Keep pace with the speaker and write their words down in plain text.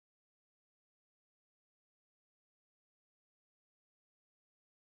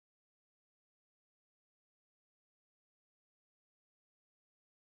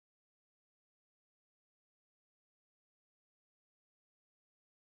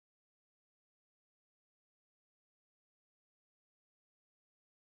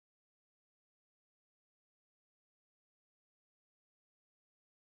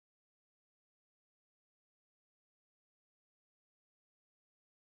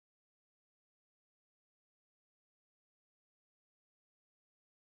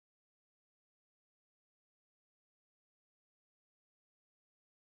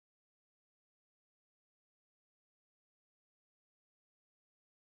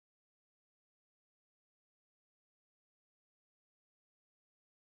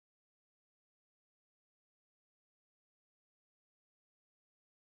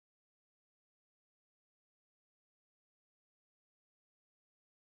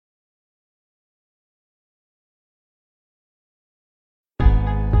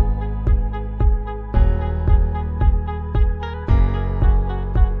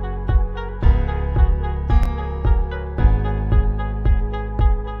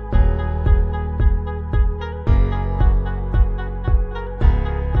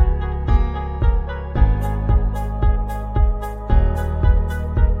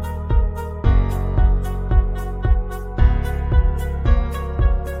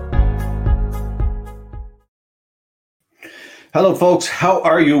Hello, folks. How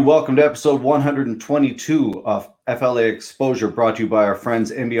are you? Welcome to episode 122 of FLA Exposure, brought to you by our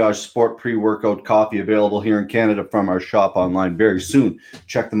friends Enviage Sport Pre-Workout Coffee, available here in Canada from our shop online very soon.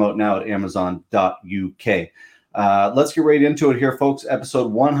 Check them out now at amazon.uk. Let's get right into it here, folks.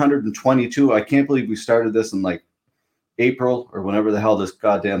 Episode 122. I can't believe we started this in like April or whenever the hell this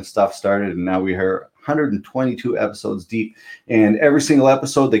goddamn stuff started, and now we are 122 episodes deep. And every single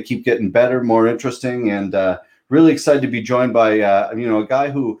episode, they keep getting better, more interesting, and really excited to be joined by a guy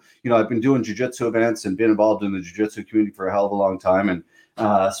who I've been doing jiu-jitsu events and been involved in the jiu-jitsu community for a hell of a long time, and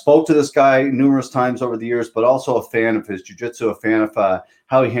spoke to this guy numerous times over the years, but also a fan of his jiu-jitsu, a fan of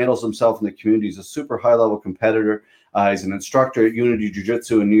how he handles himself in the community. He's a super high-level competitor. He's an instructor at Unity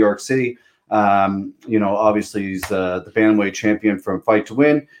Jiu-Jitsu in New York City. Obviously he's the bantamweight champion from Fight to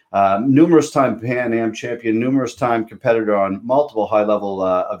Win, numerous time Pan Am champion, numerous time competitor on multiple high-level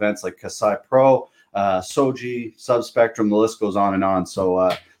events like Kasai Pro, Soji, Subspectrum, the list goes on and on.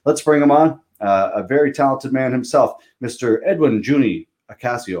 So let's bring him on. A very talented man himself, Mr. Edwin Juni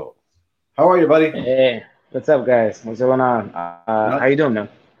Acasio. How are you, buddy? Hey, what's up, guys? What's going on? How you doing, man?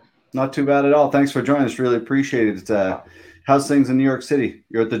 Not too bad at all. Thanks for joining us. Really appreciate it. How's things in New York City?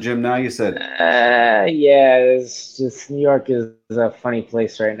 You're at the gym now, you said? Yeah, it's just New York is a funny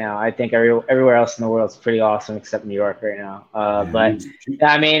place right now. I think everywhere else in the world is pretty awesome except New York right now. But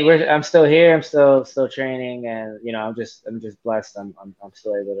I mean, I'm still here. I'm still training, and I'm just blessed. I'm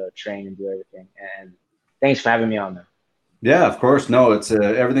still able to train and do everything. And thanks for having me on, man. Yeah, of course. No, it's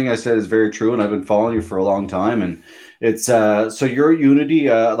everything I said is very true, and I've been following you for a long time. And it's so you're at Unity,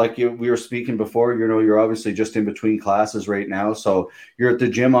 we were speaking before. You're obviously just in between classes right now, so you're at the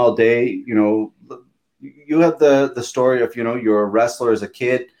gym all day. You have the story of you're a wrestler as a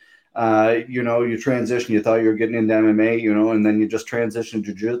kid. You transitioned. You thought you were getting into MMA, and then you just transitioned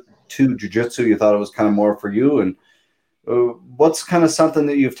to jiu-jitsu. You thought it was kind of more for you, and what's kind of something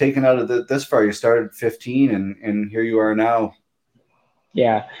that you've taken out of this far? You started at 15 and here you are now.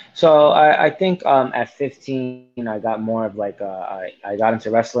 Yeah. So I think at 15 I got more of like I got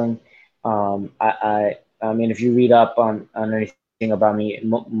into wrestling. I mean, if you read up on anything about me,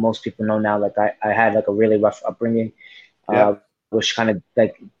 most people know now like I had like a really rough upbringing, Yeah. uh, which kind of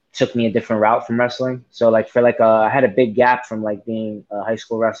like took me a different route from wrestling. So like for like I had a big gap from like being a high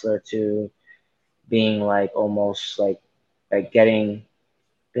school wrestler to being like almost like getting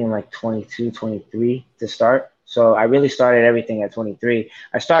being like 22, 23 to start. So I really started everything at 23.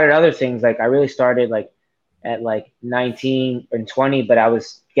 I started other things like I really started like at like 19 and 20, but I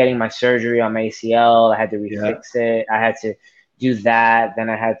was getting my surgery on my ACL. I had to Yeah. refix it. I had to do that. Then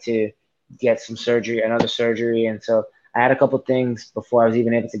I had to get some surgery, another surgery. And so I had a couple things before I was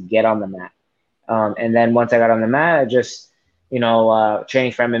even able to get on the mat. And then once I got on the mat, I just,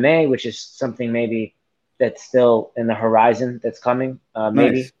 training for MMA, which is something maybe that's still in the horizon that's coming, Nice.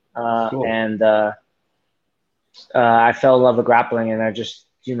 maybe. Cool. And I fell in love with grappling, and I just,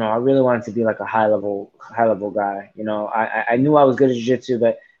 I really wanted to be like a high level guy. I knew I was good at jiu-jitsu,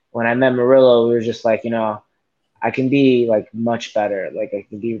 but when I met Murillo, we were just like, I can be like much better. Like I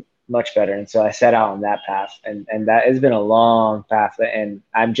can be much better. And so I set out on that path, and that has been a long path. And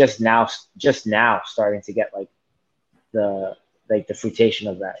I'm just now starting to get the the fruition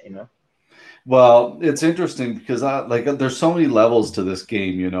of that. Well, it's interesting because there's so many levels to this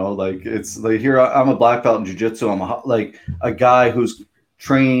game, like it's like here I'm a black belt in jiu-jitsu. I'm like a guy who's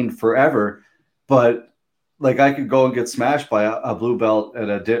trained forever, but like I could go and get smashed by a blue belt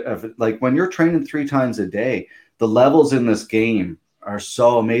at like when you're training 3 times a day, the levels in this game are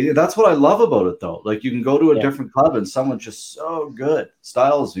so amazing. That's what I love about it though. Like you can go to a Yeah. different club and someone's just so good.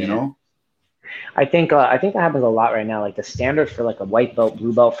 Styles, Yeah. I think that happens a lot right now. Like the standard for like a white belt,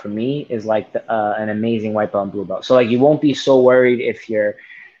 blue belt for me is like an amazing white belt and blue belt. So like you won't be so worried if you're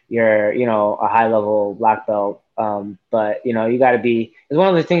a high level black belt. But you got to be. It's one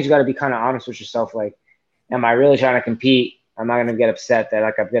of the things you got to be kind of honest with yourself. Like, am I really trying to compete? I'm not gonna get upset that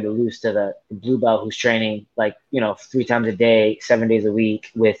like I've got to lose to the blue belt who's training like 3 times a day, 7 days a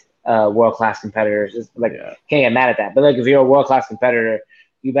week with world class competitors. It's like Yeah. can't get mad at that. But like if you're a world class competitor,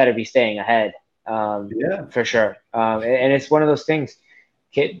 you better be staying ahead Yeah. for sure. And it's one of those things.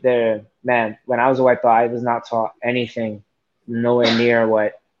 Man, when I was a white belt, I was not taught anything nowhere near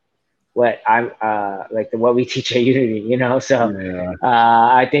what I'm like what we teach at Unity. So Yeah.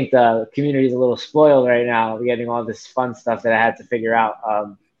 I think the community is a little spoiled right now, getting all this fun stuff that I had to figure out.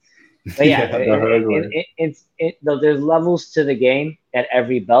 But yeah, Yeah, the hard way. there's levels to the game at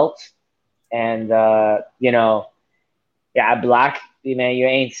every belt, and yeah, black, man, you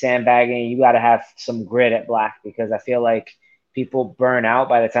ain't sandbagging. You got to have some grit at black because I feel like people burn out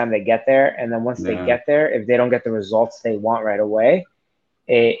by the time they get there. And then once they Yeah. get there, if they don't get the results they want right away,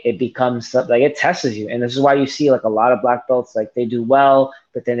 it becomes like it tests you. And this is why you see like a lot of black belts, like they do well,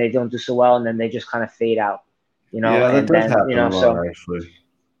 but then they don't do so well. And then they just kind of fade out, Yeah, that and does then, happen a lot, so, actually.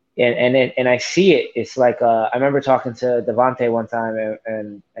 and I see it. It's like, I remember talking to Devontae one time,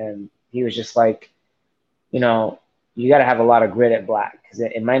 and he was just like, you got to have a lot of grit at black, because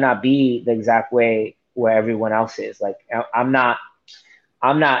it might not be the exact way where everyone else is. Like I'm not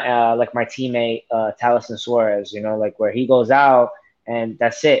like my teammate Taliesin Suarez, like where he goes out and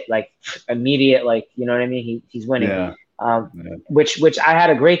that's it, like immediate, like you know what I mean. He's winning, Yeah. um, Yeah. which I had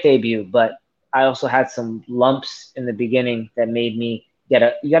a great debut, but I also had some lumps in the beginning that made me you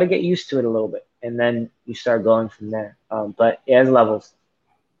got to get used to it a little bit, and then you start going from there. But it has levels.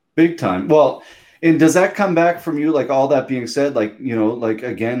 Big time. Well, and does that come back from you? Like all that being said, like, like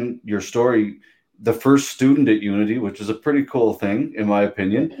again, your story, the first student at Unity, which is a pretty cool thing, in my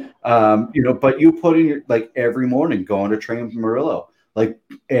opinion. But you put in your, like every morning going to train with Murillo, like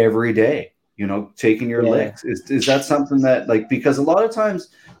every day, taking your Yeah. licks. Is that something that, like, because a lot of times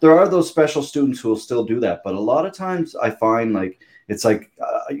there are those special students who will still do that, but a lot of times I find like it's like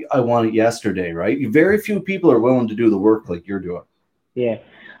I want it yesterday, right? Very few people are willing to do the work like you're doing. Yeah.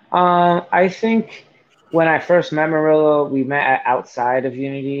 I think when I first met Murillo, we met outside of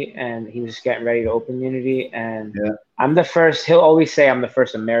Unity, and he was just getting ready to open Unity. And Yeah. I'm the first. He'll always say I'm the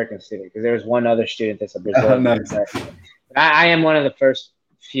first American student, because there was one other student that's a Brazilian. Nice. But I am one of the first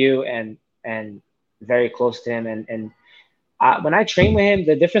few, and very close to him. And when I train with him,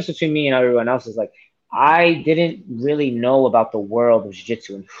 the difference between me and everyone else is like I didn't really know about the world of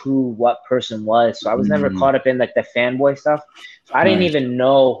jiu-jitsu and who what person was. So I was never caught up in like the fanboy stuff. So I didn't Nice. even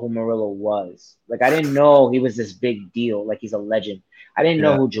know who Murillo was. Like I didn't know he was this big deal. Like he's a legend. I didn't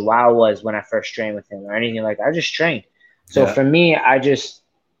know Yeah. who Joao was when I first trained with him or anything like that. I just trained. So Yeah. for me, I just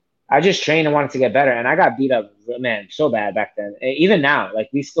trained and wanted to get better, and I got beat up, man, so bad back then. Even now, like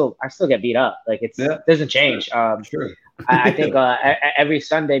I still get beat up. Like it doesn't change. Sure. I think every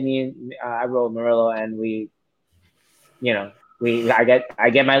Sunday, I roll Murillo, and I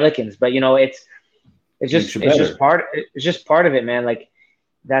get my lickings, but Makes you better. it's just part of it, man. Like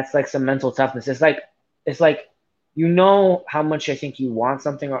that's like some mental toughness. It's like how much I think you want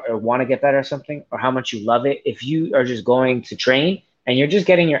something, or want to get better at something, or how much you love it. If you are just going to train and you're just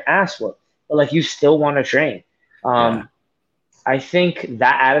getting your ass whooped, but like you still want to train. Yeah. I think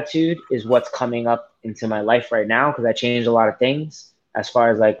that attitude is what's coming up into my life right now, because I changed a lot of things as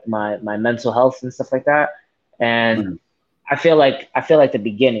far as like my mental health and stuff like that. And Mm. I feel like the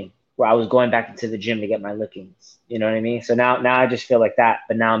beginning where I was going back into the gym to get my lickings. You know what I mean? So now I just feel like that,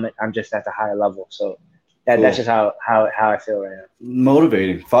 but now I'm just at the higher level. So that's Cool. just how I feel right now.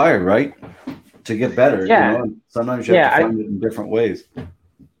 Motivating. Fire, right? To get better, Yeah. Sometimes you have to Yeah. find it in different ways.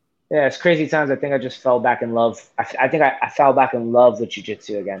 Yeah, it's crazy times. I think I just fell back in love. I think I fell back in love with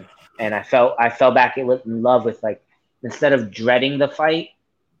jiu-jitsu again, and I fell back in love with, like, instead of dreading the fight,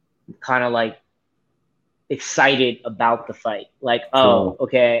 kind of like excited about the fight. Like, oh, Cool.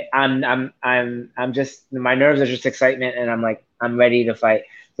 okay, I'm just, my nerves are just excitement, and I'm like, I'm ready to fight.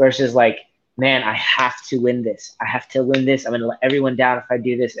 Versus like, man, I have to win this. I have to win this. I'm gonna let everyone down if I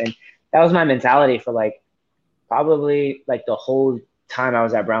do this. And that was my mentality for like probably like the whole time I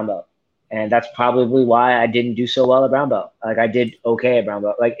was at brown belt. And that's probably why I didn't do so well at brown belt. Like I did okay at brown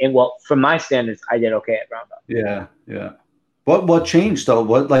belt. Well, from my standards, I did okay at brown belt. Yeah. Yeah. What changed though?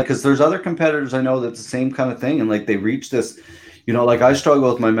 Because there's other competitors I know that's the same kind of thing, and like they reach this, like I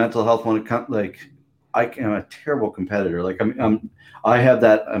struggle with my mental health when it comes, like I am a terrible competitor. Like I have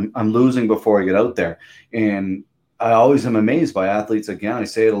that, I'm losing before I get out there, and I always am amazed by athletes. Again, I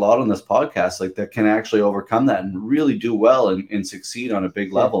say it a lot on this podcast, like that can actually overcome that and really do well and succeed on a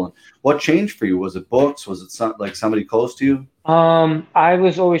big Yeah. level. And what changed for you? Was it books? Was it like somebody close to you? I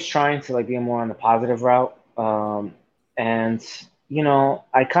was always trying to like be more on the positive route. And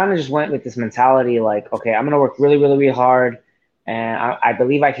I kind of just went with this mentality, like, okay, I'm gonna work really, really, really hard, and I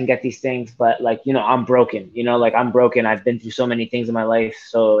believe I can get these things, but like, I'm broken, like I'm broken. I've been through so many things in my life,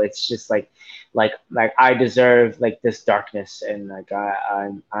 so it's just like I deserve like this darkness, and like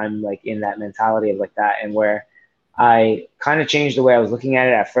I'm like in that mentality of like that, and where I kind of changed the way I was looking at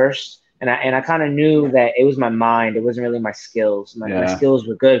it at first. And I kind of knew that it was my mind. It wasn't really my skills. My Yeah. skills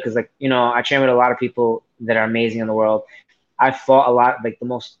were good because, like, I train with a lot of people that are amazing in the world. I fought a lot, like the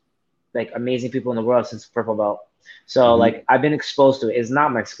most like amazing people in the world since purple belt. So Mhm. like I've been exposed to it. It's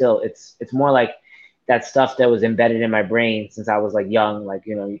not my skill. It's more like that stuff that was embedded in my brain since I was like young. Like,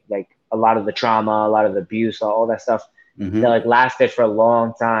 like a lot of the trauma, a lot of the abuse, all that stuff that Mhm. like lasted for a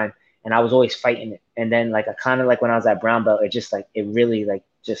long time. and I was always fighting it. And then like I kind of like when I was at brown belt, it just like it really like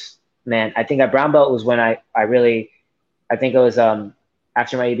just man. I think at brown belt was when I really I think it was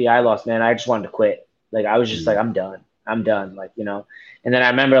after my ABI loss, man. I just wanted to quit. Like I was just like I'm done, like you know. And then I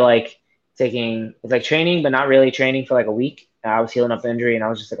remember like taking it's like training, but not really training for like a week. And I was healing up the injury, and I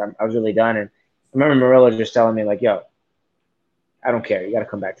was just like I was really done. And I remember Marilla just telling me like, "Yo, I don't care. You got to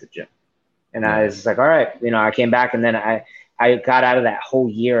come back to the gym." And I was like, all right, you know, I came back, and then I got out of that whole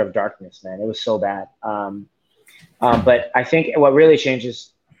year of darkness, man. It was so bad. But I think what really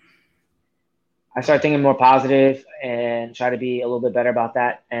changes, I started thinking more positive and try to be a little bit better about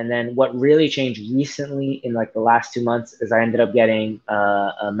that. And then what really changed recently in like the last 2 months is I ended up getting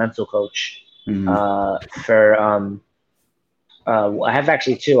a mental coach for I have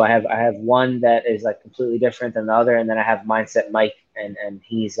actually two. I have one that is like completely different than the other, and then I have Mindset Mike, and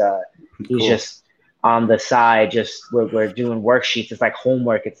he's cool. Just on the side. Just we're doing worksheets. It's like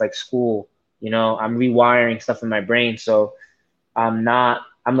homework. It's like school. You know, I'm rewiring stuff in my brain, so I'm not.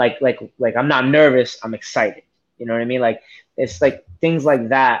 I'm like I'm not nervous. I'm excited. You know what I mean? Like it's like things like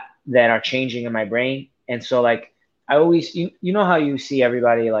that are changing in my brain, and so like. I always, you know how you see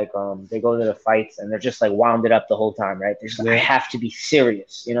everybody like they go to the fights and they're just like wounded up the whole time, right? They're just like, I have to be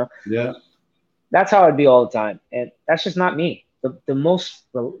serious, you know? Yeah. That's how I'd be all the time. And that's just not me. The most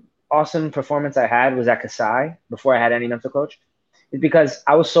awesome performance I had was at Kasai before I had any mental coach. It's because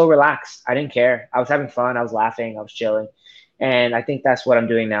I was so relaxed. I didn't care. I was having fun. I was laughing. I was chilling. And I think that's what I'm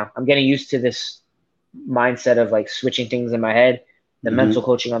doing now. I'm getting used to this mindset of like switching things in my head. The mental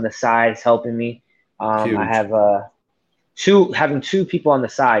coaching on the side is helping me. I have having two people on the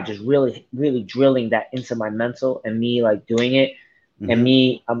side just really drilling that into my mental, and me like doing it, and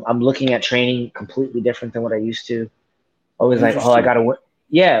me I'm looking at training completely different than what I used to. Always like, oh, I gotta win.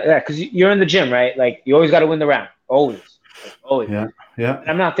 Yeah, because you're in the gym, right? Like you always gotta win the round, always. Yeah. And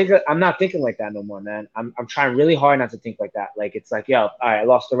I'm not thinking like that no more, man. I'm trying really hard not to think like that. Like it's like, yo, all right, I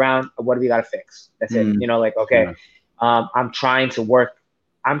lost the round. What do we gotta fix? That's it. You know, like okay, I'm trying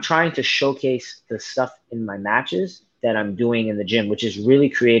to showcase the stuff in my matches that I'm doing in the gym, which is really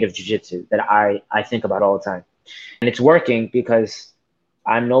creative jiu-jitsu that I think about all the time. And it's working because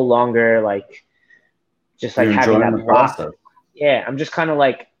I'm no longer like just like having that block. Yeah, I'm just kind of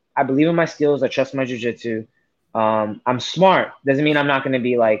like, I believe in my skills. I trust my jiu-jitsu. I'm smart. Doesn't mean I'm not going to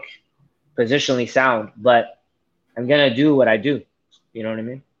be like positionally sound, but I'm going to do what I do. You know what I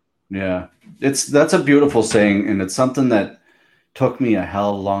mean? Yeah. That's a beautiful saying. And it's something that took me a hell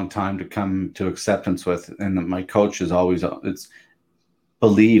of a long time to come to acceptance with, and my coach is always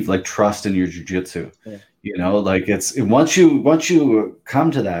believe, like trust in your jiu-jitsu. You know, like once you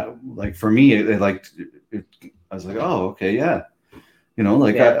come to that, like for me, I was like, oh, okay, yeah, you know,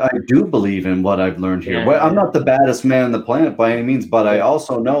 like I do believe in what I've learned here. Well, I'm not the baddest man on the planet by any means, but I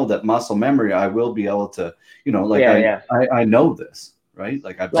also know that muscle memory, I will be able to, you know, like I know this, right?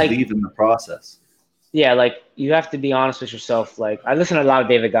 Like I believe in the process. Yeah, like you have to be honest with yourself. Like I listen to a lot of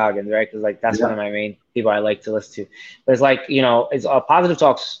David Goggins, right? Because like that's one of my main people I like to listen to. But it's like, you know, it's positive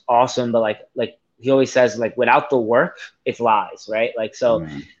talk's awesome, but like he always says, like without the work, it's lies, right? Like so,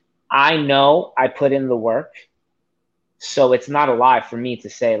 I know I put in the work, so it's not a lie for me to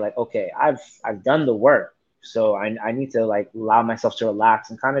say like, okay, I've done the work, so I need to like allow myself to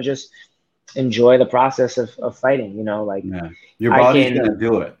relax and kind of just enjoy the process of fighting. You know, like your body's gonna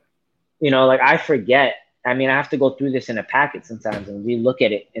do it. You know, like I forget. I mean, I have to go through this in a packet sometimes and relook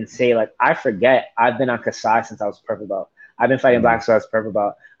at it and say, like, I forget. I've been on Kasai since I was purple belt. I've been fighting black since I was purple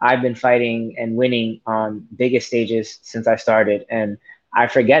belt. I've been fighting and winning on biggest stages since I started. And I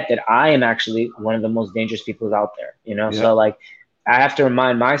forget that I am actually one of the most dangerous people out there, you know? So, like, I have to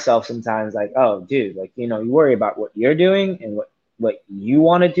remind myself sometimes, like, oh, dude, like, you know, you worry about what you're doing and what you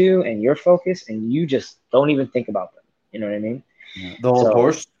want to do and your focus, and you just don't even think about them. You know what I mean? The whole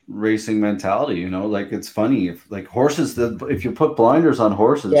horse racing mentality, you know, like it's funny if like horses, if you put blinders on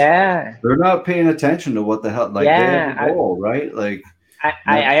horses, they're not paying attention to what the hell, like they have a goal, right? Like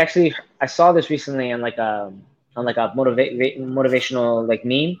I saw this recently on like a motivational like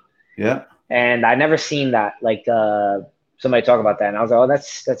meme. Yeah. And I never seen that, like somebody talk about that, and I was like, oh,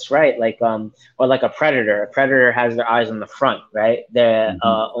 that's right. Like or like a predator has their eyes on the front, right? The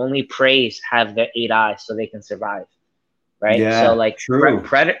only preys have their 8 eyes so they can survive. Right. Yeah, so like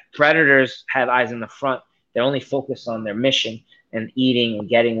predators have eyes in the front. They're only focused on their mission and eating and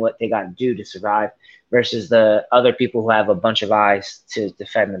getting what they got to do to survive, versus the other people who have a bunch of eyes to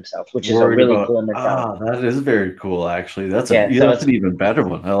defend themselves, which is a really cool mentality. That is very cool, actually. That's an even better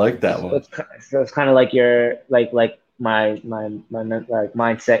one. I like that one. So it's kind of like your like my like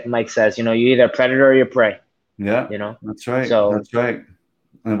mindset. Mike says, you know, you're either a predator or you're prey. Yeah, you know, that's right. So that's right.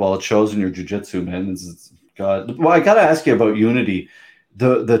 And well, it shows in your jujitsu, man. God. Well, I gotta ask you about Unity.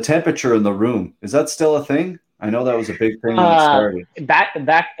 The temperature in the room, is that still a thing? I know that was a big thing when it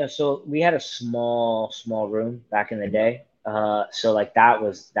started. So we had a small room back in the day. So like that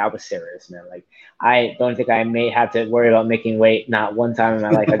was serious, man. Like I don't think I may have to worry about making weight not one time in my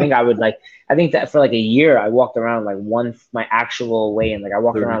life. I think that for like a year I walked around like my actual weight, and like I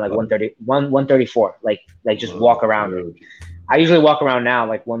walked around like 130, 134, like just walk around it. Dude. I usually walk around now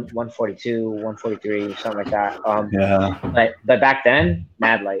like 142, 143, something like that. Yeah. But back then,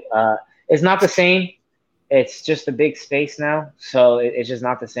 mad light. It's not the same. It's just a big space now, so it's just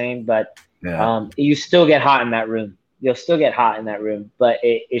not the same. But Yeah. you still get hot in that room. You'll still get hot in that room, but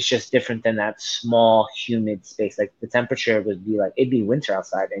it's just different than that small, humid space. Like the temperature would be like it'd be winter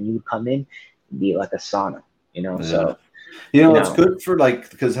outside, and you would come in, it'd be like a sauna, you know. Yeah. So It's good for like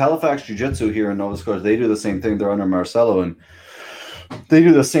because Halifax Jiu-Jitsu here in Nova Scotia, they do the same thing. They're under Marcelo, and they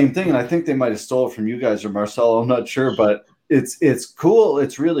do the same thing. And I think they might have stole it from you guys or Marcelo. I'm not sure, but it's cool.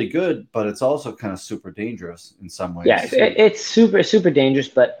 It's really good, but it's also kind of super dangerous in some ways. yeah, it's super dangerous.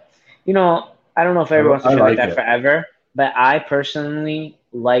 But I don't know if everyone wants to I train like like that it. forever. But I personally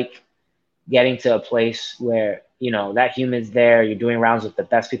like getting to a place where that human's there, you're doing rounds with the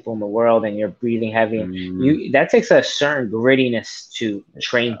best people in the world, and you're breathing heavy, and that takes a certain grittiness to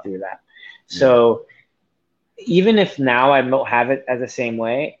train through that. So even if now I don't have it as the same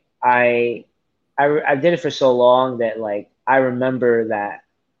way, I did it for so long that like I remember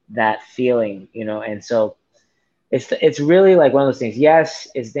that feeling, and so it's really like one of those things. Yes,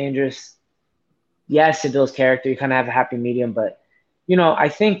 it's dangerous. Yes, it builds character. You kind of have a happy medium, but I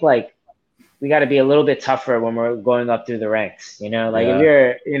think like we got to be a little bit tougher when we're going up through the ranks. Like if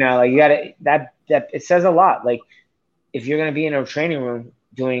you're, like you got to that it says a lot. Like if you're gonna be in a training room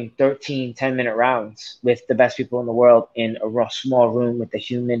doing 13 10-minute rounds with the best people in the world in a small room with the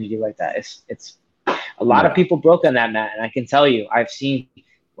humidity like that, it's a lot of people broke on that mat, and I can tell you, I've seen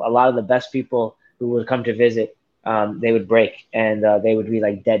a lot of the best people who would come to visit. They would break, and they would be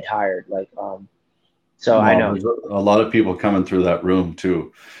like dead tired, like. So I know there's a lot of people coming through that room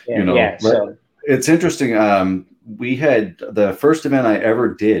too. Yeah. So It's interesting. We had the first event I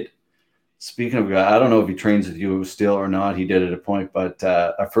ever did. Speaking of, I don't know if he trains with you still or not. He did at a point, but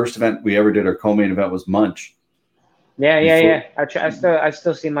our first event we ever did, our co-main event was Munch. Yeah. I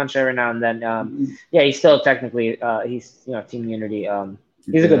still see Munch every now and then. Yeah, he's still technically he's Team Unity.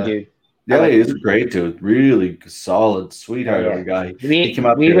 He's a good dude. Yeah, he's a great dude. Really solid, sweetheart of a guy. He came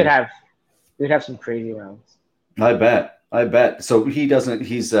up we here. we'd have some crazy rounds. I bet. So he doesn't.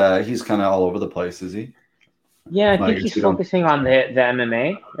 He's kind of all over the place, is he? Yeah, I think he's focusing on the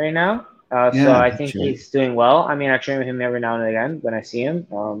MMA right now. So I think he's doing well. I mean, I train with him every now and again when I see him.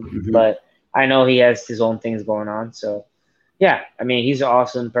 But I know he has his own things going on. So yeah, I mean, he's an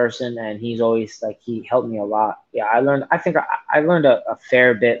awesome person, and he's always like he helped me a lot. Yeah, I think I learned a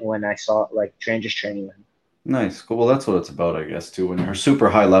fair bit when I saw like just training with him. Nice. Cool. Well, that's what it's about, I guess, too. When you're super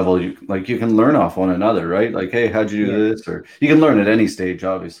high level, you can learn off one another, right? Like, hey, how'd you do this? Or you can learn at any stage,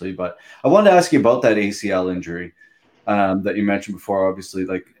 obviously. But I wanted to ask you about that ACL injury that you mentioned before. Obviously,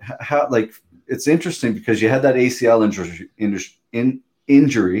 like how, like it's interesting because you had that ACL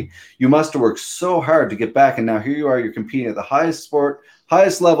injury. You must have worked so hard to get back, and now here you are. You're competing at the highest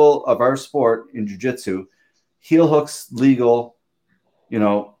level of our sport in jiu-jitsu. Heel hooks legal,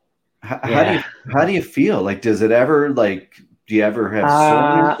 How do you feel? Like, does it ever do you ever have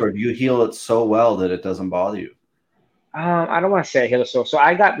soreness, or do you heal it so well that it doesn't bother you? I don't want to say I heal it so.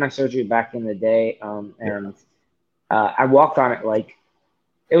 I got my surgery back in the day, and I walked on it like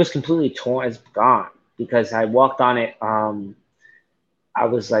it was completely torn. It's gone because I walked on it. I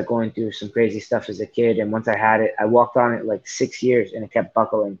was like going through some crazy stuff as a kid, and once I had it, I walked on it like 6 years, and it kept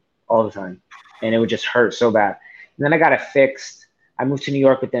buckling all the time, and it would just hurt so bad. And then I got it fixed. I moved to New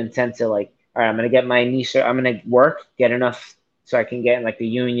York with the intent to like, all right, I'm gonna get my knee. I'm gonna work, get enough so I can get in like the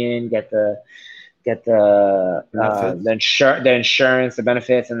union, get the insurance, the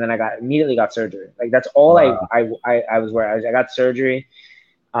benefits, and then I immediately got surgery. Like that's all. Wow. I was where I got surgery,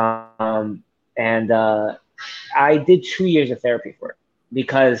 and I did 2 years of therapy for it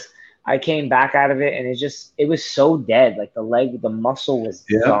because I came back out of it, and it was so dead. Like the muscle was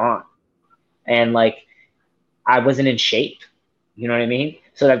gone, and like I wasn't in shape. You know what I mean?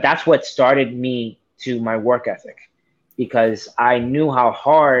 So that's what started me to my work ethic, because I knew how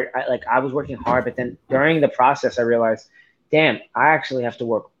hard I was working hard, but then during the process I realized, damn, I actually have to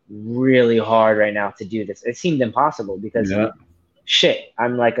work really hard right now to do this. It seemed impossible because shit,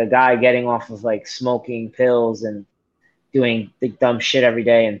 I'm like a guy getting off of like smoking pills and doing the dumb shit every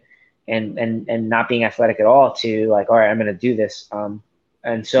day and not being athletic at all to like, all right, I'm gonna do this.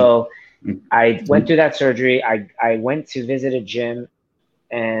 And so I went through that surgery. I went to visit a gym,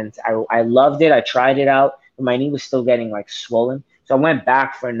 and I loved it. I tried it out, but my knee was still getting like swollen. So I went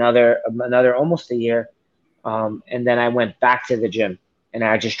back for another almost a year. And then I went back to the gym and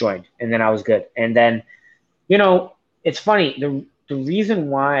I just joined, and then I was good. And then, it's funny. The reason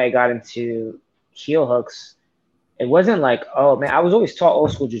why I got into heel hooks, it wasn't like, oh man, I was always taught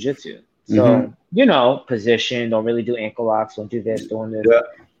old school jujitsu. So, position, don't really do ankle locks, don't do this, don't do this.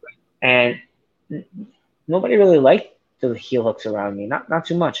 Yeah. And nobody really liked the heel hooks around me, not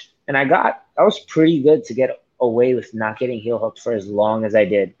too much. And I was pretty good to get away with not getting heel hooked for as long as I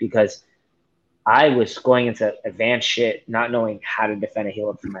did, because I was going into advanced shit, not knowing how to defend a heel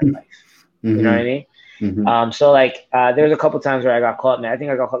hook for my life. You know what I mean? So like, there was a couple times where I got caught, man. I think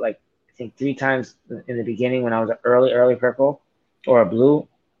I got caught like, 3 times in the beginning when I was an early purple or a blue.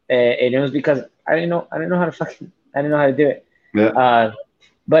 And it was because I didn't know how to do it. Yeah.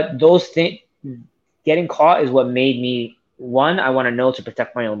 But those things, getting caught is what made me, one, I want to know to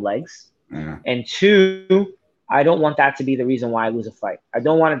protect my own legs. Yeah. And 2, I don't want that to be the reason why I lose a fight. I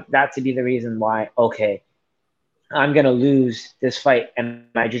don't want that to be the reason why, okay, I'm going to lose this fight and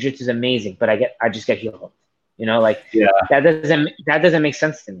my jiu-jitsu is amazing, but I just get heel hooked. That doesn't make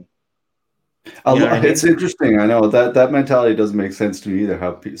sense to me. It's interesting. I know that mentality doesn't make sense to me either.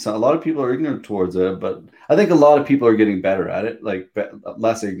 A lot of people are ignorant towards it, but I think a lot of people are getting better at it, like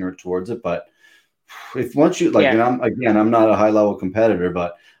less ignorant towards it. But if once you and I'm not a high level competitor,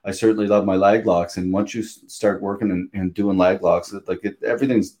 but I certainly love my leg locks. And once you start working and doing leg locks,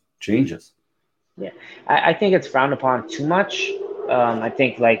 everything changes. Yeah, I think it's frowned upon too much. I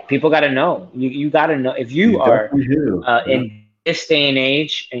think like people got to know. You got to know if you are in this day and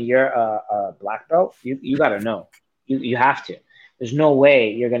age and you're a black belt. You got to know. You have to. There's no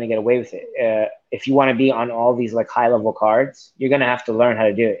way you're gonna get away with it. If you want to be on all these like high level cards, you're gonna have to learn how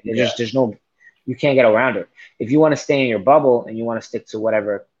to do it. You can't get around it. If you want to stay in your bubble and you want to stick to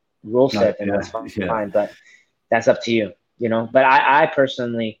whatever rule set, then that's fine. But that's up to you. But I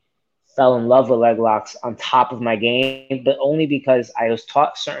personally fell in love with leg locks on top of my game, but only because I was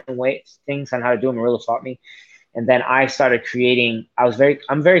taught certain things on how to do them. Marilla taught me. And then I started creating.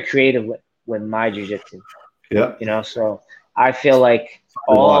 I'm very creative with my jiu-jitsu. Yeah. So I feel like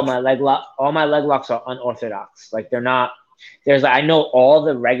all my leg locks are unorthodox. Like they're not. I know all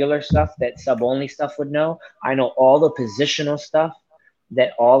the regular stuff that sub-only stuff would know. I know all the positional stuff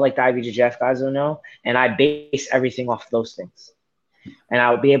that all like the IBJJF guys will know, and I base everything off those things. And I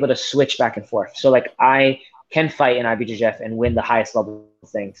would be able to switch back and forth. So like I can fight in IBJJF and win the highest level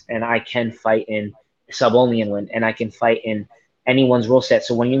things, and I can fight in sub-only and win, and I can fight in anyone's rule set.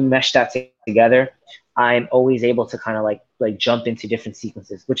 So when you mesh that together, I'm always able to kind of like jump into different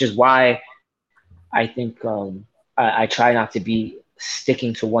sequences, which is why I think I try not to be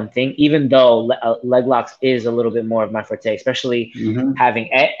sticking to one thing, even though leg locks is a little bit more of my forte, especially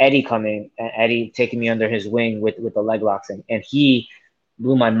having Eddie come in, and Eddie taking me under his wing with the leg locks, and he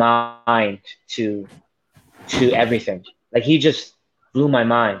blew my mind to everything. Like he just blew my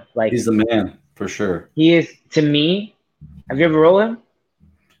mind. Like he's the man for sure. He is to me. Have you ever rolled him?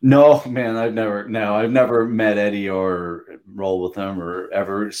 No, man, I've never met Eddie or rolled with him or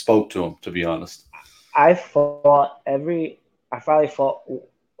ever spoke to him, to be honest. I probably fought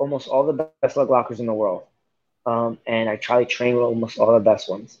almost all the best leg lockers in the world. And I try to train with almost all the best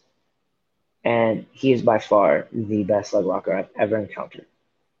ones. And he is by far the best leg locker I've ever encountered.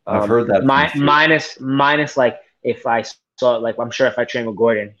 I've heard that. Minus like if I saw, like, I'm sure if I trained with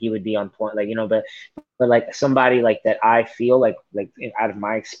Gordon, he would be on point, like, but like somebody like that, I feel like out of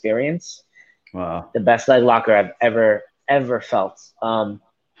my experience, wow, the best leg locker I've ever felt.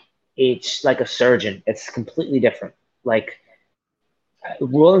 It's like a surgeon. It's completely different. Like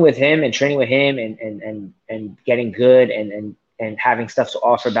rolling with him and training with him and getting good and having stuff to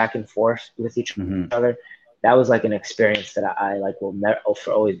offer back and forth with each other. That was like an experience that I like will never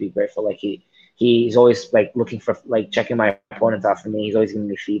always be grateful. Like he's always like looking for, like, checking my opponents out for me. He's always giving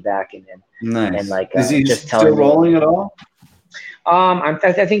me feedback and nice. And like is he just still rolling at all?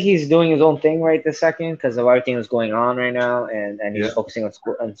 I think he's doing his own thing right this second because of everything that's going on right now, and he's focusing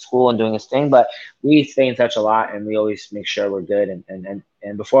on school and doing his thing. But we stay in touch a lot, and we always make sure we're good.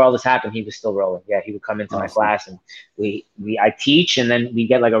 And before all this happened, he was still rolling. Yeah, he would come into my class, and I teach, and then we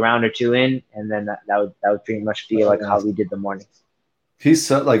get like a round or two in, and then that would pretty much be like how we did the mornings. He's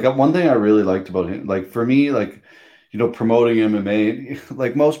so, like, one thing I really liked about him, like for me, like, promoting MMA,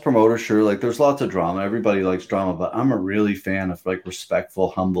 like most promoters, sure, like there's lots of drama. Everybody likes drama, but I'm a really fan of like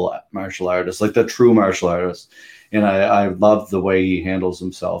respectful, humble martial artists, like the true martial artist. And I love the way he handles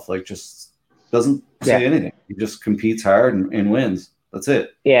himself. Like just doesn't say anything. He just competes hard and wins. That's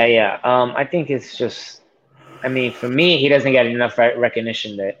it. Yeah. I think it's just, I mean, for me, he doesn't get enough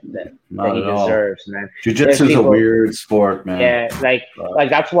recognition that Not he at all. deserves, man. There's Jiu-jitsu is a people, weird sport, man. yeah, like Uh, like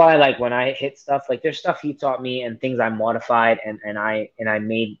that's why like when I hit stuff, like there's stuff he taught me and things I modified and I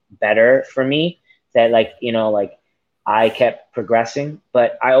made better for me that like like I kept progressing,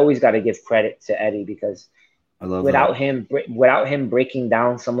 but I always got to give credit to Eddie because I love that. without him breaking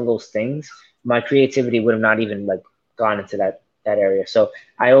down some of those things, my creativity would have not even like gone into that area. So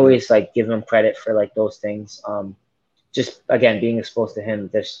I Yeah. always like give him credit for like those things. Just again being exposed to him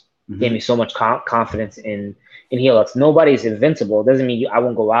just gave me Hmm. so much confidence in heel hooks. Nobody's invincible. It doesn't mean I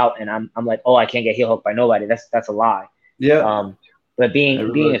won't go out and I'm like, oh, I can't get heel hooked by nobody. That's a lie. Yeah. But being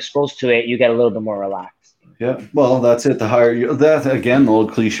Everybody. exposed to it, you get a little bit more relaxed. Yeah, well, that's it. The higher you, that again, the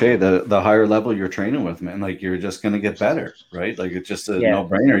old cliche, the higher level you're training with, man, like you're just going to get better, right? Like it's just a Yeah, no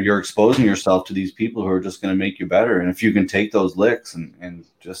brainer. You're exposing yourself to these people who are just going to make you better. And if you can take those licks and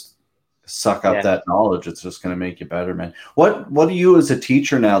just suck up yeah. that knowledge, it's just going to make you better, man. What do you as a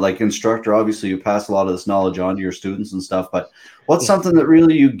teacher now, like instructor, obviously you pass a lot of this knowledge on to your students and stuff, but what's Yeah. something that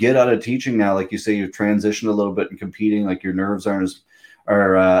really you get out of teaching now? Like you say, you've transitioned a little bit in competing, like your nerves aren't as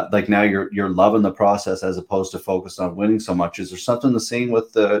or like now you're loving the process as opposed to focused on winning so much. Is there something the same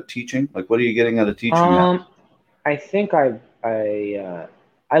with teaching? Like, what are you getting out of teaching now? Um, I think I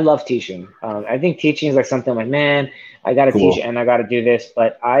love teaching. I think teaching is like something like, man, I got to teach Cool. and I got to do this,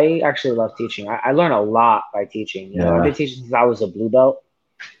 but I actually love teaching. I learn a lot by teaching. I've been Yeah. teaching since I was a blue belt,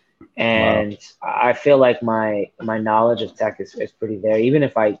 Wow. and I feel like my knowledge of tech is pretty there. Even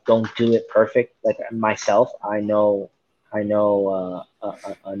if I don't do it perfect, like myself, I know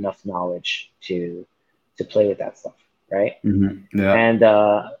enough knowledge to play with that stuff, right? Yeah. And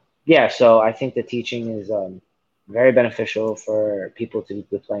yeah, so I think the teaching is very beneficial for people to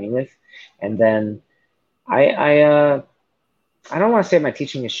be playing with. And then I I uh, I don't want to say my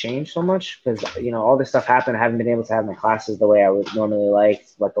teaching has changed so much because all this stuff happened. I haven't been able to have my classes the way I would normally like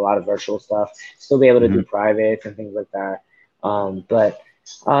a lot of virtual stuff. Still be able to do Hmm. privates and things like that. But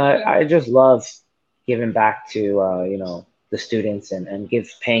I just love giving back to the students and give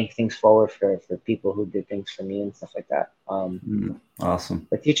paying things forward for people who did things for me and stuff like that. Awesome.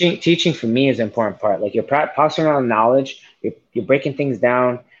 But teaching for me is an important part. Like you're passing around knowledge, you're breaking things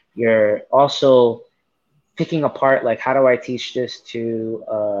down. You're also picking apart like how do I teach this to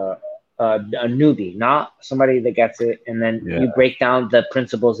a newbie, not somebody that gets it, and then Yeah. you break down the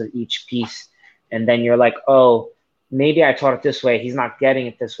principles of each piece, and then you're like, oh, maybe I taught it this way. He's not getting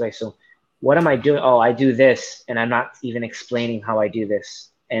it this way. So what am I doing? Oh, I do this, and I'm not even explaining how I do this.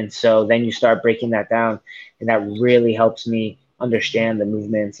 And so then you start breaking that down, and that really helps me understand the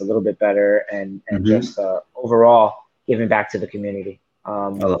movements a little bit better, and Hmm. just overall giving back to the community. I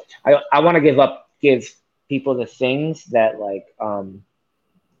love, I want to give people the things that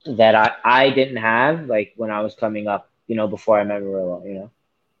that I didn't have like when I was coming up, before I met Murillo.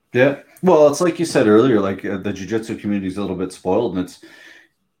 yeah. Well, it's like you said earlier, like the jiu-jitsu community is a little bit spoiled, and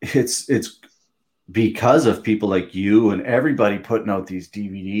it's because of people like you and everybody putting out these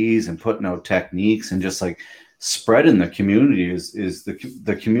DVDs and putting out techniques and just like spreading the community is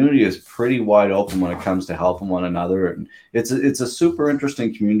the community is pretty wide open when it comes to helping one another, and it's a super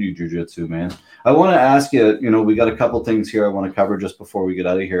interesting community, jiu-jitsu, man. I want to ask you, we got a couple things here I want to cover just before we get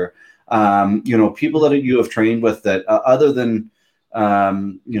out of here. People that you have trained with that other than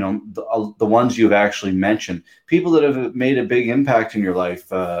the ones you've actually mentioned, people that have made a big impact in your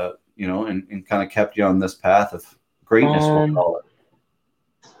life, and kind of kept you on this path of greatness, we'll Um. call it.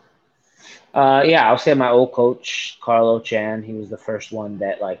 Yeah, I'll say my old coach, Carlo Chan. He was the first one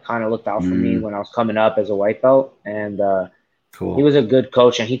that like kind of looked out for me Mm, when I was coming up as a white belt, and he cool. was a good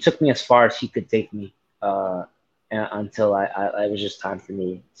coach, and he took me as far as he could take me until it was just time for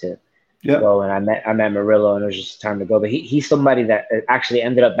me to Yeah. go. And I met Murillo, and it was just time to go. But he's somebody that actually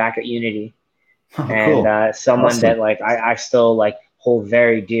ended up back at Unity, Oh, and cool. someone Awesome. that like I still like hold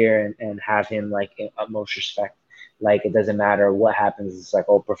very dear and have him like in utmost respect. Like it doesn't matter what happens. It's like,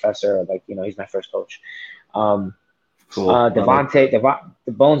 oh, professor, like he's my first coach. Um, Cool. I like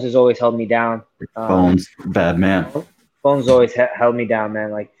The Bones has always held me down. Bones. Bad man. Bones always held me down,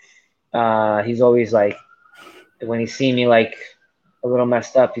 man. Like he's always like when he see me like a little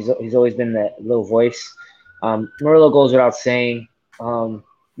messed up, he's always been that little voice. Murillo goes without saying.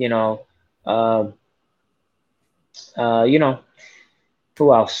 You know, uh, you know,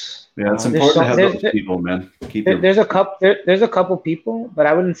 who else? Yeah, it's There's important to some have those people, man. Keep your there's a couple people, but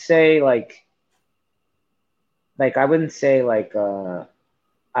I wouldn't say like I wouldn't say like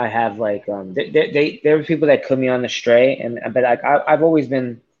I have like there were people that put me on the stray, and but like I've always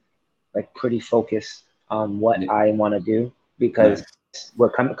been like pretty focused on what I want to do because nice.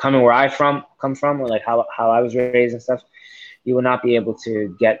 coming where I come from, or like how I was raised and stuff, you will not be able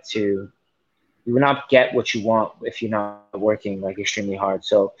to you will not get what you want if you're not working like extremely hard.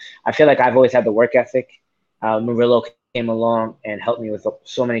 So I feel like I've always had the work ethic. Murillo came along and helped me with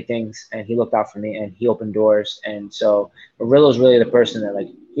so many things, and he looked out for me and he opened doors. And so Murillo's really the person that, like,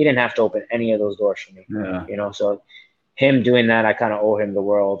 he didn't have to open any of those doors for me. Yeah. You know, so him doing that, I kind of owe him the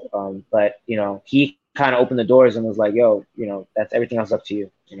world. But you know, he kind of opened the doors and was like, "Yo, you know, that's everything else up to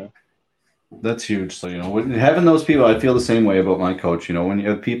you." You know. That's huge. So, having those people, I feel the same way about my coach. When you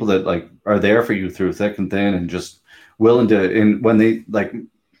have people that like are there for you through thick and thin and just willing to, and when they like,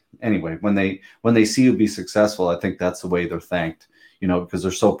 anyway, when they see you be successful, I think that's the way they're thanked, because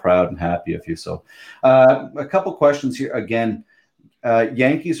they're so proud and happy of you. So a couple questions here again,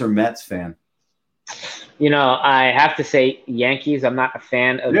 Yankees or Mets fan? I have to say Yankees. I'm not a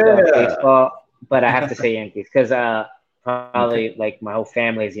fan of baseball, but I have to say Yankees because probably like my whole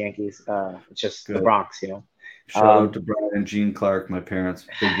family is Yankees. It's just the Bronx, Shout out to Brian and Gene Clark, my parents,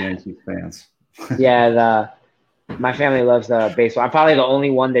 big Yankees fans. Yeah, my family loves baseball. I'm probably the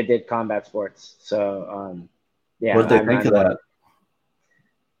only one that did combat sports. So, yeah. What did they think of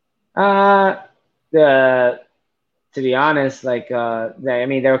that? To be honest, like,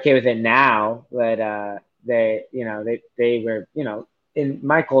 they're okay with it now, but they were, in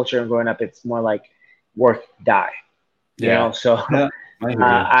my culture and growing up, it's more like work, die. So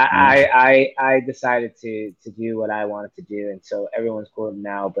I decided to do what I wanted to do, and so everyone's cool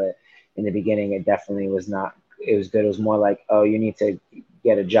now. But in the beginning, it definitely was not. It was good. It was more like, oh, you need to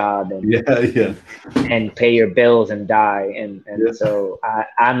get a job and pay your bills and die, and so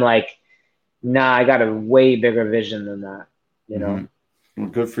I'm like, nah, I got a way bigger vision than that. Well,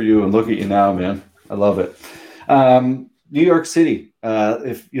 good for you, and look at you now, man. I love it. New York City.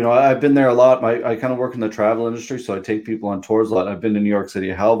 I've been there a lot. I kind of work in the travel industry, so I take people on tours a lot. I've been to New York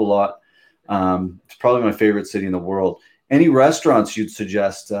City a hell of a lot. It's probably my favorite city in the world. Any restaurants you'd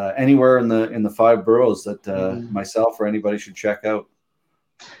suggest anywhere in the 5 boroughs that myself or anybody should check out?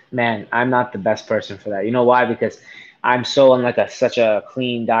 Man, I'm not the best person for that. You know why? Because I'm so on like such a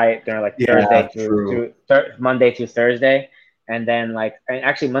clean diet during like Thursday through Monday through Thursday. And then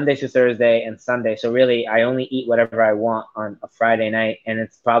actually Monday through Thursday and Sunday. So really I only eat whatever I want on a Friday night. And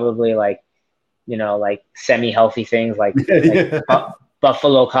it's probably like semi-healthy things like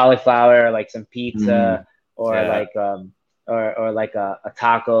buffalo cauliflower, like some pizza or like a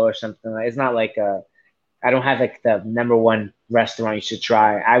taco or something. It's not like I don't have like the number one restaurant you should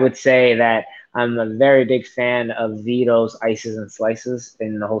try. I would say that I'm a very big fan of Vito's Ices and Slices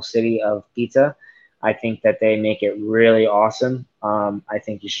in the whole city of pizza. I think that they make it really awesome. I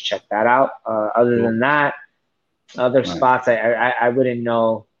think you should check that out. Other than that, other spots I wouldn't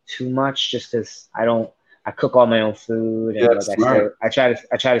know too much just because I cook all my own food and I try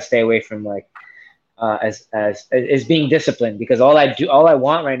to stay away from as being disciplined because all I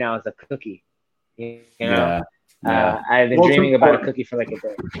want right now is a cookie. I've been dreaming about a cookie for like a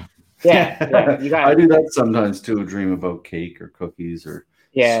day. Yeah, you got. I do that sometimes too. Dream about cake or cookies or.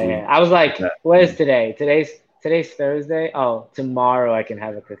 Yeah. I was like, what is today? Today's Thursday. Oh, tomorrow I can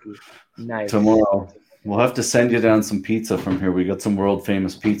have a cookie. Nice. Tomorrow. We'll have to send you down some pizza from here. We got some world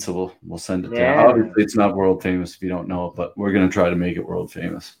famous pizza. We'll send it down. Obviously, it's not world famous if you don't know it, but we're gonna try to make it world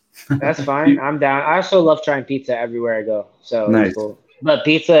famous. That's fine. I'm down. I also love trying pizza everywhere I go. So nice. Cool. But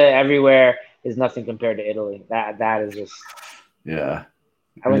pizza everywhere is nothing compared to Italy. That is just. Yeah.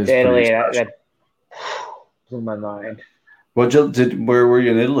 I went to Italy. That blew my mind. Where were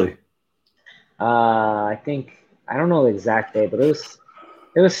you in Italy? I think I don't know the exact day, but it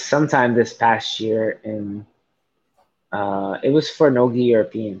was sometime this past year, and it was for Nogi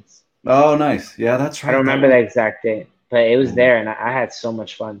Europeans. Oh, nice! Yeah, that's right. I don't remember the exact date, but it was there, and I had so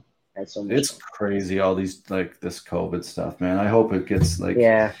much fun. It's crazy, all these this COVID stuff, man. I hope it gets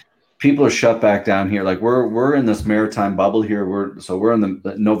people are shut back down here. Like we're in this maritime bubble here. We're in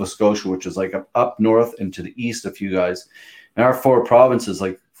the Nova Scotia, which is like up north and to the east of you guys. And our 4 provinces,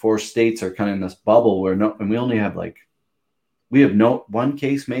 like 4 states, are kind of in this bubble and we only have we have one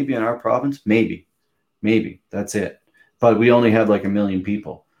case maybe in our province, maybe that's it. But we only have like 1 million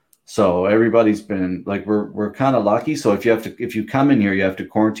people, so everybody's been we're kind of lucky. So if you come in here, you have to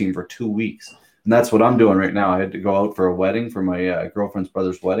quarantine for 2 weeks, and that's what I'm doing right now. I had to go out for a wedding for my girlfriend's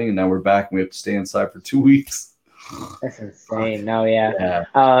brother's wedding, and now we're back and we have to stay inside for 2 weeks. That's insane. No, yeah.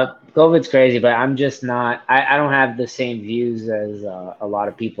 COVID's crazy, but I'm just not. I don't have the same views as a lot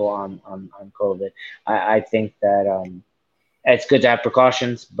of people on COVID. I think that it's good to have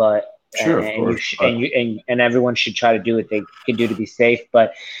precautions, but and everyone should try to do what they can do to be safe.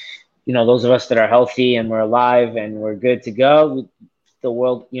 But those of us that are healthy and we're alive and we're good to go, the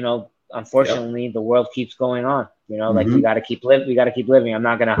world, unfortunately, the world keeps going on. Like Mm-hmm. we got to keep living. I'm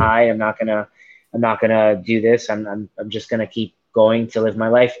not gonna hide. I'm not gonna do this. I'm just gonna keep going to live my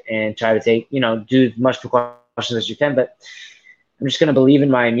life and try to take, do as much precautions as you can. But I'm just gonna believe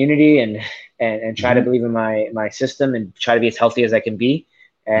in my immunity and try to Mm-hmm. believe in my system and try to be as healthy as I can be,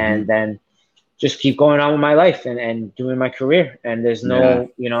 Mm-hmm. and then just keep going on with my life and doing my career. And there's Yeah.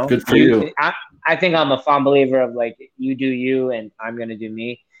 no, Good for you. I think I'm a fond believer of like you do you and I'm gonna do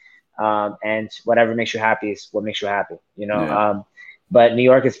me. And whatever makes you happy is what makes you happy, Yeah. But New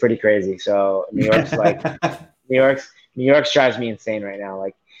York is pretty crazy. So New York's drives me insane right now.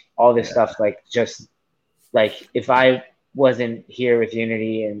 Like all this stuff, like just like if I wasn't here with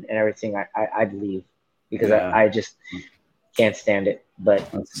Unity and everything, I'd leave because Yeah. I just can't stand it. But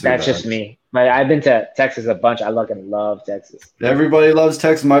That's too that's bad. just me. But I've been to Texas a bunch. I fucking love Texas. Everybody loves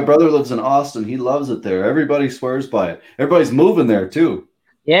Texas. My brother lives in Austin. He loves it there. Everybody swears by it. Everybody's moving there too.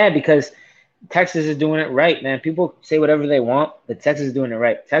 Yeah, because Texas is doing it right, man. People say whatever they want, but Texas is doing it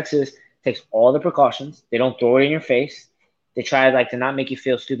right. Texas takes all the precautions. They don't throw it in your face. They try like to not make you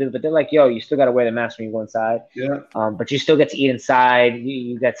feel stupid, but they're like, "Yo, you still got to wear the mask when you go inside, Yeah. but you still get to eat inside.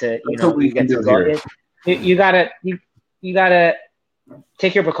 You get to, That's what we you can get to do go. here. You gotta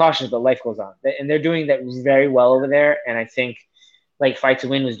take your precautions, but life goes on, and they're doing that very well over there. And I think like Fight to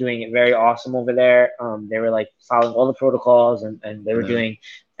Win was doing it very awesome over there. They were like following all the protocols and they were doing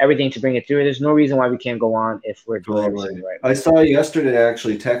everything to bring it through. There's no reason why we can't go on if we're doing everything Totally. right. I saw yesterday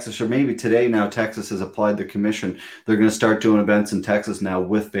actually Texas, or maybe today now, Texas has applied the commission. They're going to start doing events in Texas now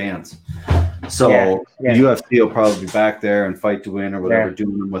with fans. So Yeah. UFC will probably be back there and Fight to Win or whatever,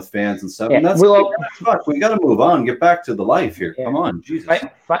 doing them with fans and stuff. Yeah. And that's fuck. We got to move on, get back to the life here. Come on, Jesus.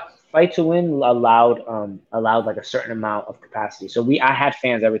 Fight to Win allowed like a certain amount of capacity. So I had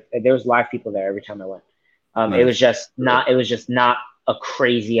fans there was live people there every time I went. Nice. It was just not a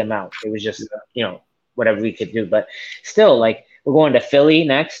crazy amount. It was just whatever we could do. But still, like we're going to Philly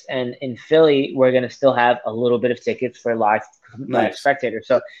next, and in Philly we're gonna still have a little bit of tickets for live spectators.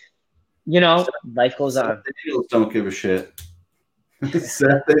 So life goes on. Daniels don't give a shit.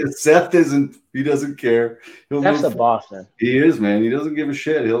 Seth isn't. He doesn't care. Seth's the boss, man. He is, man. He doesn't give a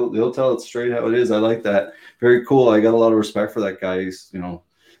shit. He'll tell it straight how it is. I like that. Very cool. I got a lot of respect for that guy. He's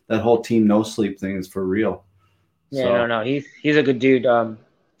that whole team no sleep thing is for real. Yeah, no. He's a good dude.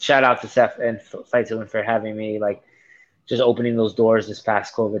 Shout out to Seth and Fight to Win for having me, like just opening those doors this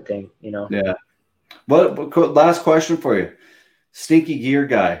past COVID thing. Yeah. What last question for you? Stinky gear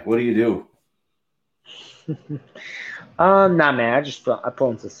guy. What do you do? Nah, man. I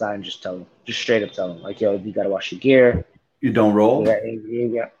pull him to the side and just straight up tell him, like, yo, you gotta wash your gear. You don't roll?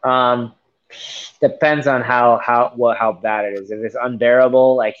 Depends on how bad it is. If it's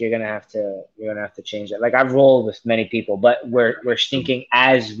unbearable, like you're gonna have to change it. Like I've rolled with many people, but we're stinking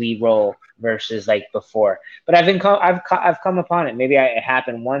as we roll versus like before. But I've come upon it. Maybe it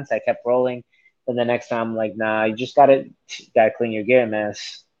happened once. I kept rolling, but the next time I'm like, nah, you just gotta clean your gear, man.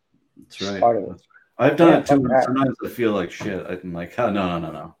 That's right. Part of it. I've done it too. Sometimes I feel like shit. I'm like, oh,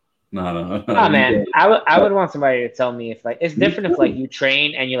 no. Oh man, I would want somebody to tell me if like it's different if like you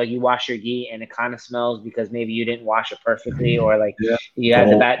train and you wash your gi and it kind of smells because maybe you didn't wash it perfectly or like you had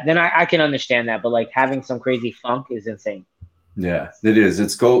the bad. Then I can understand that, but like having some crazy funk is insane. Yeah, it is.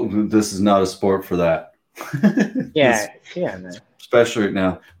 This is not a sport for that. Yeah, man. Especially right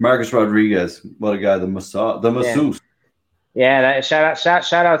now, Marcus Rodriguez, what a guy! The masseuse. Yeah,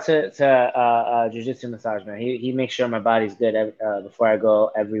 shout out to Jiu-Jitsu massage, man. He makes sure my body's good before I go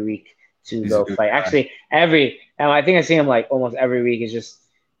every week to go fight. Actually, I think I see him like almost every week. It's just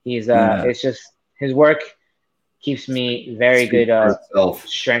it's just his work keeps me very good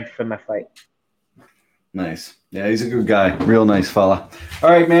strength for my fight. Nice. Yeah, he's a good guy. Real nice fella. All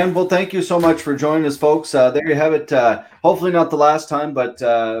right, man. Well, thank you so much for joining us, folks. There you have it. Hopefully not the last time, but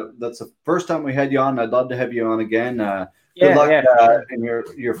that's the first time we had you on. I'd love to have you on again. Good luck in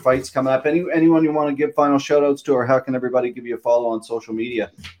your fights coming up. Anyone you want to give final shout outs to, or how can everybody give you a follow on social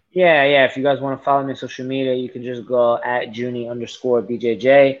media? Yeah. If you guys want to follow me on social media, you can just go at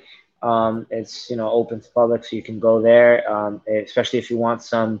Junie_BJJ. It's open to public, so you can go there. Especially if you want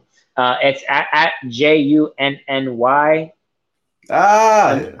some. It's at JUNNY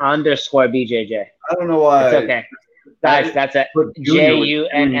 _BJJ. I don't know why. It's okay. Guys, that's it.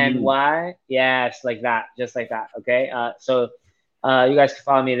 JUNNY. Yeah, it's like that. Just like that. Okay. So you guys can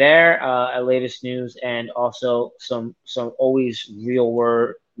follow me there at latest news and also some always real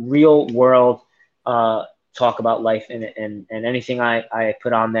world talk about life and anything I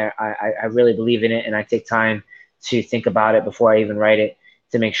put on there. I really believe in it and I take time to think about it before I even write it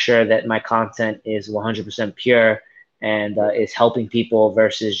to make sure that my content is 100% pure and is helping people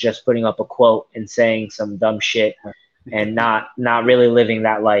versus just putting up a quote and saying some dumb shit and not really living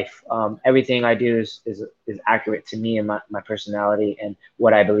that life. Everything I do is accurate to me and my personality and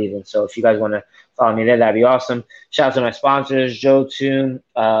what I believe in. So if you guys want to follow me there, that'd be awesome. Shout out to my sponsors, Joe Toon,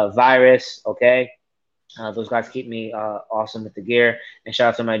 Virus, okay? Those guys keep me awesome with the gear. And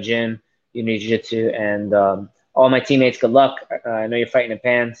shout out to my gym, Unity Jiu-Jitsu, and all my teammates, good luck. I know you're fighting in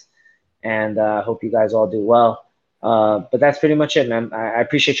pants, and I hope you guys all do well. But that's pretty much it, man. I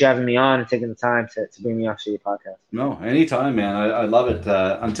appreciate you having me on and taking the time to bring me on to your podcast. No, anytime, man. I love it.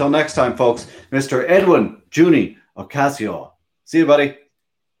 Until next time, folks, Mr. Edwin Juni Ocasio. See you, buddy.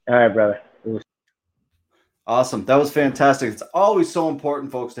 All right, brother. Awesome. That was fantastic. It's always so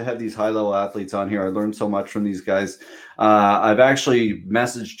important, folks, to have these high-level athletes on here. I learned so much from these guys. I've actually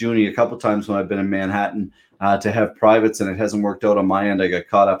messaged Junie a couple times when I've been in Manhattan to have privates, and it hasn't worked out on my end. I got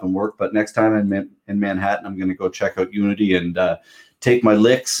caught up in work, but next time I'm in Manhattan, I'm going to go check out Unity and take my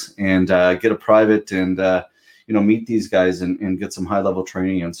licks and get a private and meet these guys and get some high-level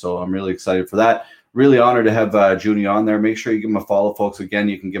training. And so I'm really excited for that. Really honored to have Junie on there. Make sure you give him a follow, folks. Again,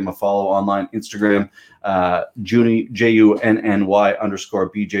 you can give him a follow online, Instagram, Junie,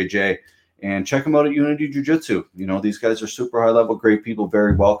 JUNNY_BJJ, and check him out at Unity Jiu-Jitsu. These guys are super high level, great people,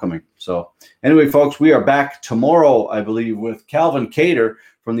 very welcoming. So anyway, folks, we are back tomorrow, I believe, with Calvin Kattar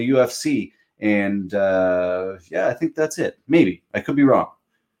from the UFC. And I think that's it. Maybe. I could be wrong.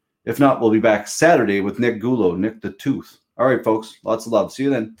 If not, we'll be back Saturday with Nick Gulo, Nick the Tooth. All right, folks. Lots of love. See you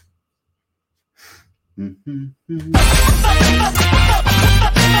then.